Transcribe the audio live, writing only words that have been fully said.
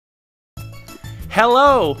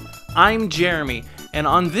Hello, I'm Jeremy, and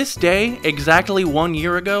on this day, exactly 1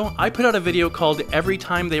 year ago, I put out a video called Every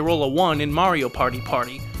Time They Roll a 1 in Mario Party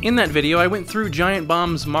Party. In that video, I went through Giant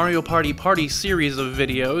Bomb's Mario Party Party series of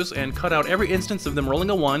videos and cut out every instance of them rolling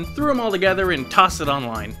a 1, threw them all together, and tossed it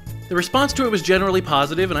online. The response to it was generally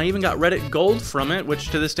positive, and I even got Reddit Gold from it, which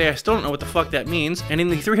to this day I still don't know what the fuck that means. And in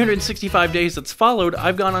the 365 days that's followed,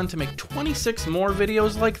 I've gone on to make 26 more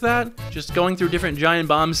videos like that, just going through different Giant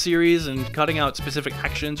Bomb series and cutting out specific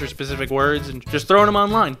actions or specific words and just throwing them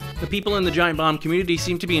online. The people in the Giant Bomb community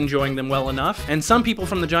seem to be enjoying them well enough, and some people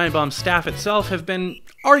from the Giant Bomb staff itself have been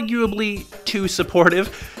arguably too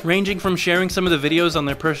supportive, ranging from sharing some of the videos on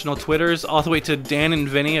their personal Twitters all the way to Dan and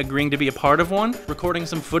Vinny agreeing to be a part of one, recording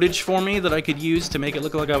some footage for me that I could use to make it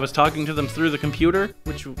look like I was talking to them through the computer,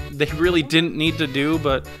 which they really didn't need to do,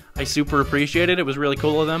 but I super appreciated it. It was really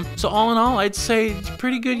cool of them. So all in all, I'd say it's a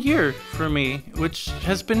pretty good year for me, which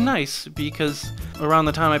has been nice because around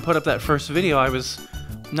the time I put up that first video, I was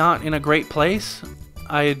not in a great place.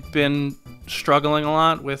 I had been struggling a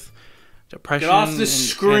lot with depression. Get off the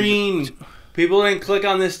screen! People didn't click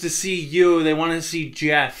on this to see you, they want to see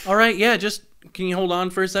Jeff. Alright, yeah, just... Can you hold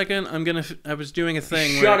on for a second? I was doing a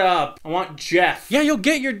thing. Shut up! I want Jeff. Yeah, you'll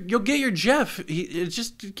get your Jeff.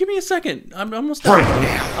 Just give me a second. I'm almost done.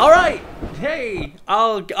 All right. Hey,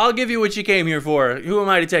 I'll give you what you came here for. Who am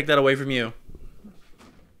I to take that away from you?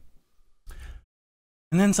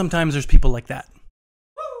 And then sometimes there's people like that.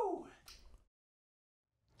 Woo!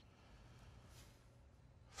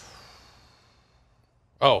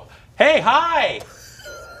 Oh, hey, hi.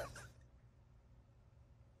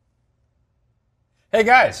 Hey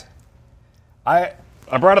guys, I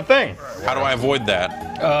brought a thing. How do I avoid that?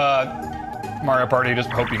 Mario Party, just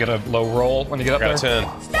hope you get a low roll when you get up there. Got a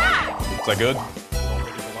 10. Stop! Is that good?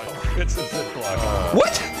 It's a zip block.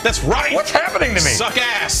 What? That's right! What's happening to me? Suck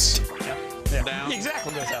ass! Yeah. Down.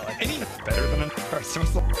 Exactly goes out like better than an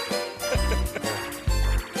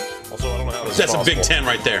Also, I don't know how this That's a big 10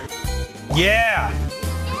 right there. Yeah!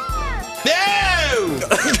 No!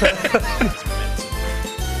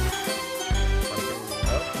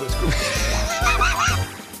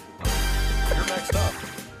 You're next up.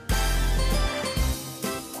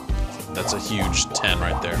 That's a huge 10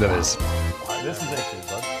 right there. That is. This is actually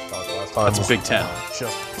bud. That's a big 10.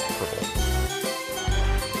 Just purple.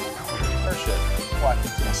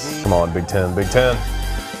 Yes. Come on, Big 10, Big 10.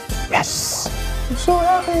 Yes! I'm so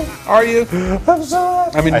happy. Are you? I'm so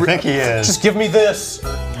happy. I mean, I think he is. Just give me this.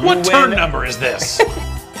 What turn number is this?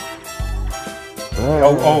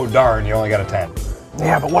 oh, darn, you only got a 10.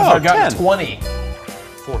 Yeah, but what if I got 20?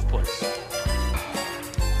 Fourth place.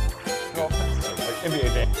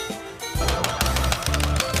 NBA game.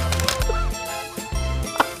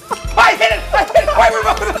 I hit it! I hit it! Why we're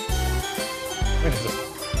both...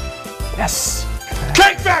 Yes!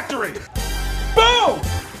 Cake Factory! Boom!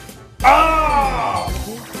 Oh!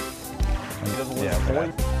 Yeah, boy.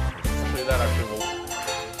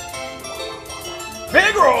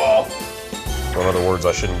 Big roll! In other words,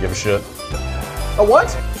 I shouldn't give a shit. A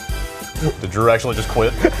what? Did Drew actually just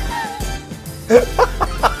quit?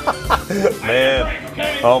 Man.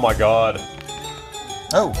 Oh my god.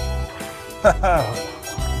 Oh.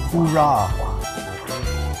 Hoorah.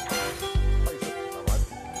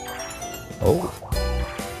 Oh.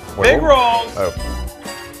 Wait, Big rolls! Oh.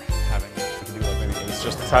 It's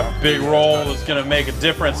just the type of big roll that's going to make a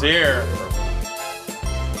difference here.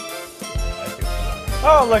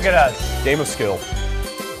 Oh, look at us. Game of skill.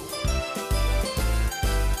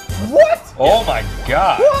 What? Oh my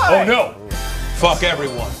god. Why? Oh no. Fuck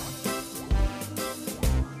everyone.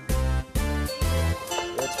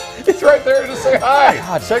 He's right there to say hi.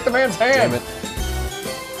 God, shake the man's hand. Damn it.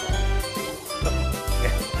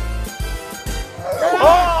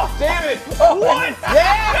 Oh, damn it. Oh, what?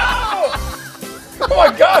 Yeah. No. Oh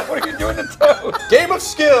my god, what are you doing to Toad? Game of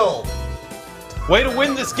skill. Way to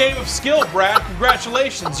win this game of skill, Brad.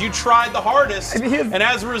 Congratulations. You tried the hardest, and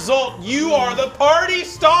as a result, you are the party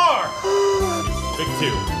star. Big 2.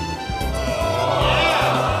 Yeah.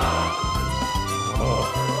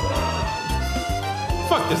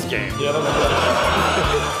 Fuck this game. Yeah, that was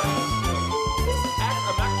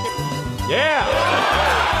good. Yeah.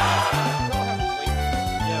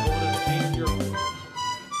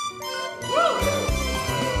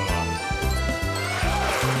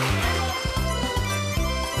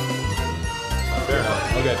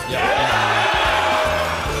 Okay, yeah.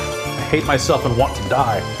 I hate myself and want to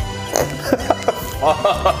die.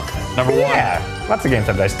 Number 1. Yeah, lots of games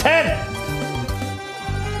have dice. 10!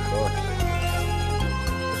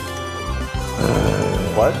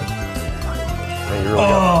 What? Man, you really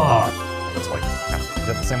got... That's like... Is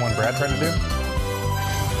that the same one Brad tried to do?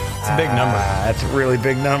 It's a big number. That's a really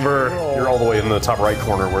big number. You're all the way in the top right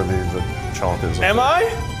corner where the chomp is. Am I?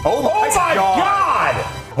 Oh my God!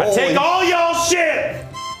 Holy Take all y'all shit!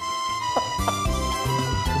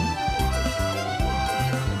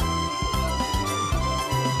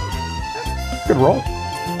 good roll.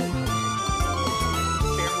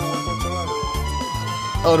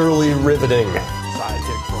 Utterly riveting.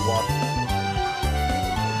 Sidekick for what?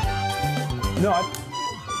 No,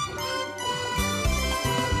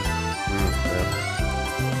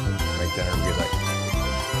 Make that everybody like.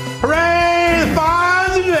 Hooray! The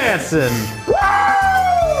Fonz are dancing!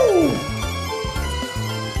 Woo!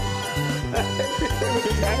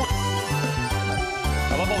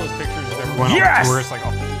 I love all those pictures of everyone Yes! on tour. It's like,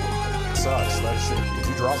 oh, Sucks. That shit. Did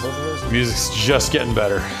you drop both of those? Music's just getting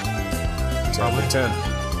better. Probably 10.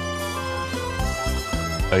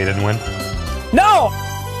 oh, you didn't win? No!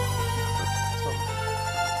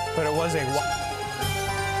 But it was a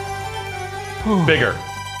Bigger.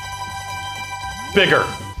 Bigger.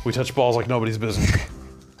 We touch balls like nobody's business.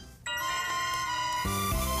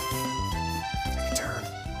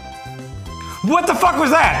 What the fuck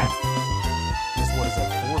was that? Just what is that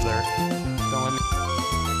for there? Don't let me.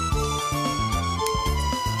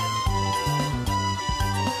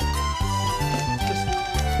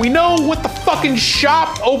 We know what the fucking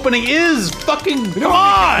shop opening is. Fucking come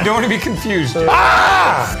on! Don't want to be confused.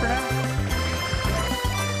 Ah!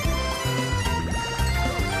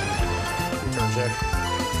 Return check.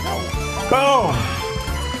 Boom!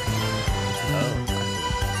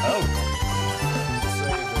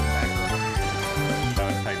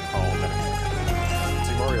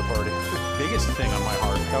 See Mario Party. Biggest thing on my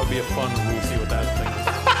heart. That would be a fun rule. See what that thing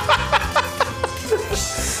is.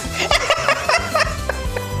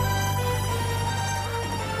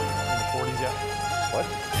 In the 40s yet? What?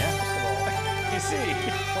 Yeah. You see, you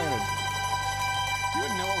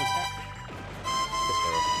wouldn't know what was happening.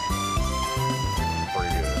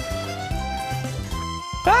 Pretty good.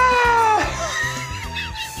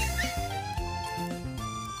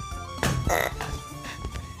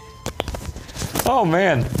 Oh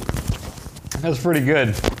man, that's pretty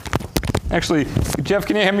good. Actually, Jeff,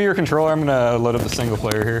 can you hand me your controller? I'm gonna load up the single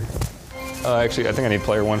player here. Actually, I think I need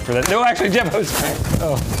player one for that. No, actually, Jeff, I was.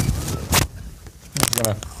 Oh. I'm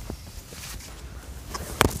gonna.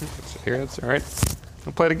 Here, that's all right.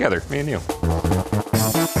 We'll play together, me and you.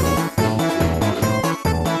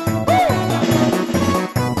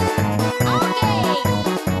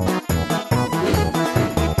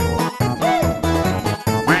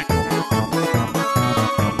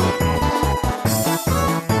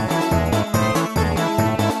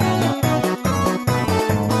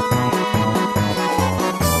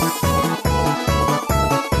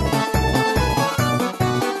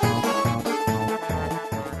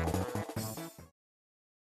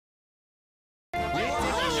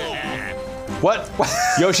 What?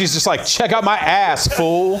 Yoshi's just like, check out my ass,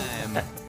 fool.